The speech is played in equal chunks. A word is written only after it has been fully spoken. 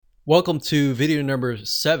Welcome to video number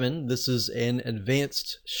 7. This is an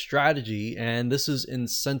advanced strategy and this is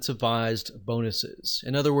incentivized bonuses.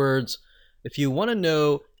 In other words, if you want to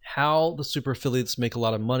know how the super affiliates make a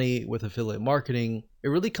lot of money with affiliate marketing, it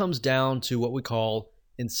really comes down to what we call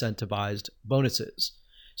incentivized bonuses.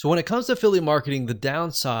 So when it comes to affiliate marketing, the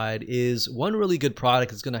downside is one really good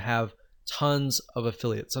product is going to have tons of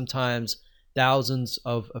affiliates, sometimes thousands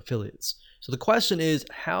of affiliates. So the question is,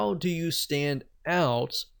 how do you stand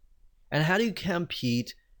out? And how do you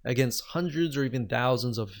compete against hundreds or even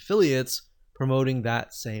thousands of affiliates promoting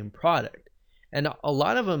that same product? And a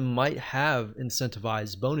lot of them might have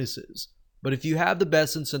incentivized bonuses, but if you have the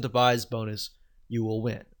best incentivized bonus, you will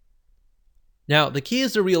win. Now, the key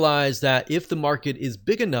is to realize that if the market is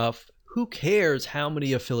big enough, who cares how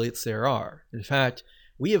many affiliates there are? In fact,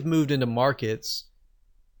 we have moved into markets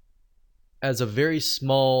as a very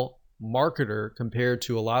small marketer compared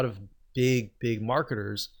to a lot of big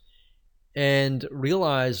marketers, and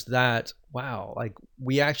realized that, wow, like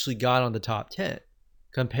we actually got on the top 10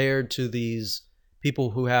 compared to these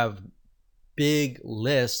people who have big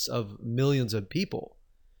lists of millions of people.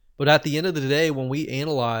 But at the end of the day, when we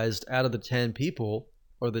analyzed out of the 10 people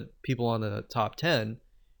or the people on the top 10,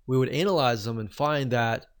 we would analyze them and find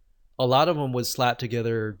that a lot of them would slap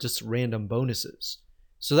together just random bonuses.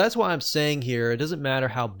 So that's why I'm saying here, it doesn't matter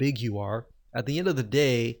how big you are. At the end of the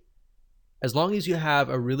day, as long as you have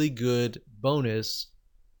a really good bonus,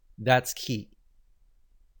 that's key.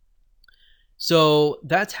 So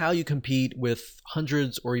that's how you compete with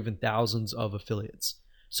hundreds or even thousands of affiliates.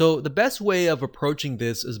 So the best way of approaching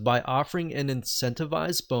this is by offering an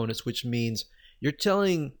incentivized bonus, which means you're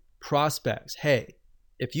telling prospects, hey,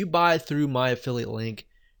 if you buy through my affiliate link,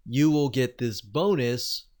 you will get this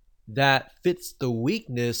bonus that fits the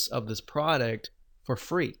weakness of this product for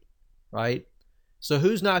free, right? So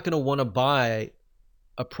who's not going to want to buy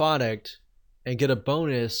a product and get a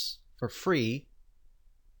bonus for free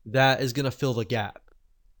that is going to fill the gap,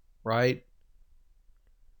 right?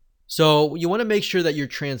 So you want to make sure that you're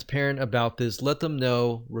transparent about this. Let them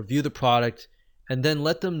know, review the product, and then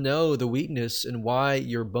let them know the weakness and why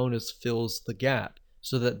your bonus fills the gap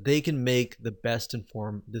so that they can make the best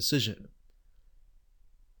informed decision.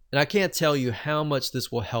 And I can't tell you how much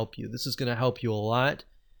this will help you. This is going to help you a lot.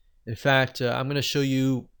 In fact, I'm going to show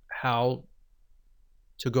you how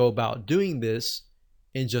to go about doing this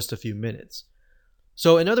in just a few minutes.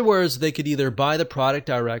 So in other words, they could either buy the product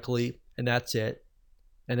directly and that's it,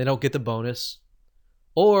 and they don't get the bonus,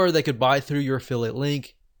 or they could buy through your affiliate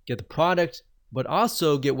link, get the product, but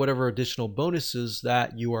also get whatever additional bonuses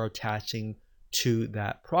that you are attaching to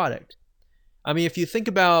that product. I mean, if you think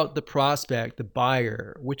about the prospect, the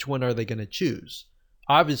buyer, which one are they going to choose?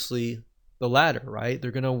 Obviously, the latter, right? They're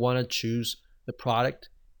going to want to choose the product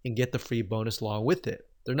and get the free bonus along with it.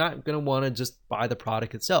 They're not going to want to just buy the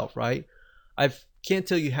product itself, right? I can't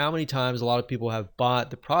tell you how many times a lot of people have bought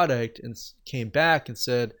the product and came back and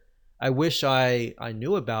said, I wish I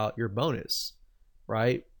knew about your bonus,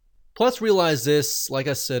 right? Plus, realize this, like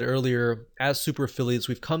I said earlier, as super affiliates,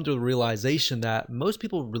 we've come to the realization that most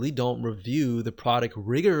people really don't review the product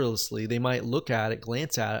rigorously. They might look at it,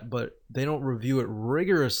 glance at it, but they don't review it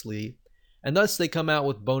rigorously. And thus they come out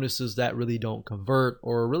with bonuses that really don't convert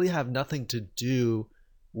or really have nothing to do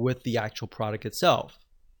with the actual product itself.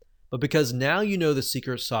 But because now you know the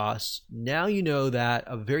secret sauce, now you know that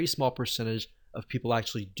a very small percentage of people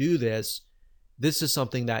actually do this, this is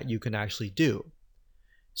something that you can actually do.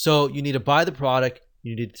 So you need to buy the product,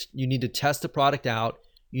 you need to test the product out,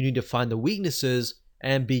 you need to find the weaknesses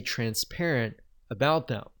and be transparent about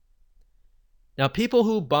them. Now, people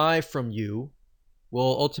who buy from you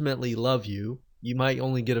will ultimately love you. You might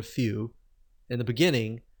only get a few in the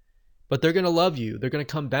beginning, but they're going to love you. They're going to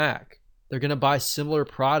come back. They're going to buy similar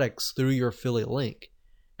products through your affiliate link.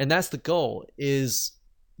 And that's the goal is,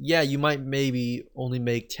 yeah, you might maybe only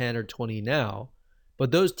make 10 or 20 now,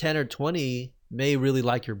 but those 10 or 20 may really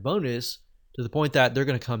like your bonus to the point that they're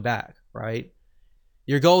going to come back, right?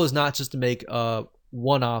 Your goal is not just to make a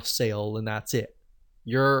one-off sale and that's it.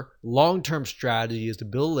 Your long-term strategy is to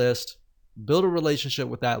build a list, build a relationship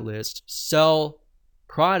with that list, sell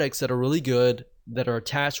products that are really good, that are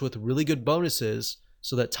attached with really good bonuses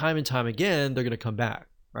so that time and time again, they're going to come back,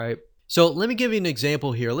 right? So let me give you an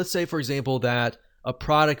example here. Let's say, for example, that a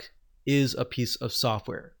product is a piece of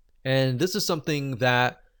software. And this is something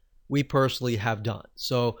that we personally have done.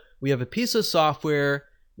 So we have a piece of software,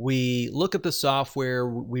 we look at the software,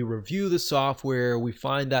 we review the software, we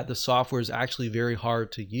find that the software is actually very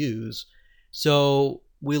hard to use. So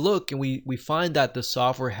we look and we find that the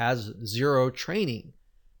software has zero training.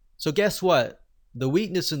 So guess what? The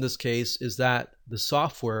weakness in this case is that the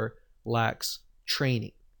software lacks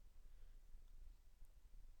training.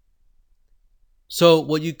 So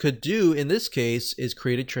what you could do in this case is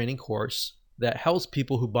create a training course that helps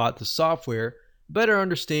people who bought the software better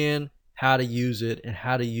understand how to use it and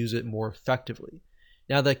how to use it more effectively.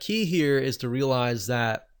 Now, the key here is to realize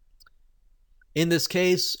that in this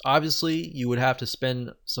case, obviously, you would have to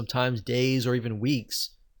spend sometimes days or even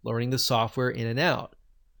weeks learning the software in and out.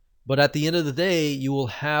 But at the end of the day, you will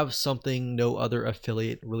have something no other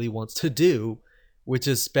affiliate really wants to do, which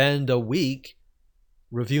is spend a week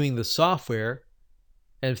reviewing the software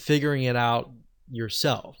and figuring it out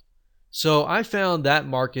yourself. So I found that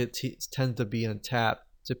market tends to be untapped,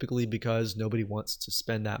 typically because nobody wants to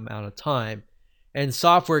spend that amount of time. And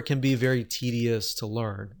software can be very tedious to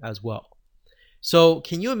learn as well. So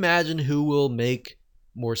can you imagine who will make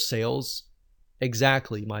more sales?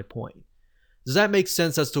 Exactly my point. Does that make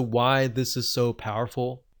sense as to why this is so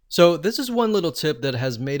powerful? So this is one little tip that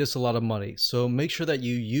has made us a lot of money. So make sure that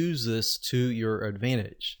you use this to your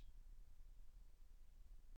advantage.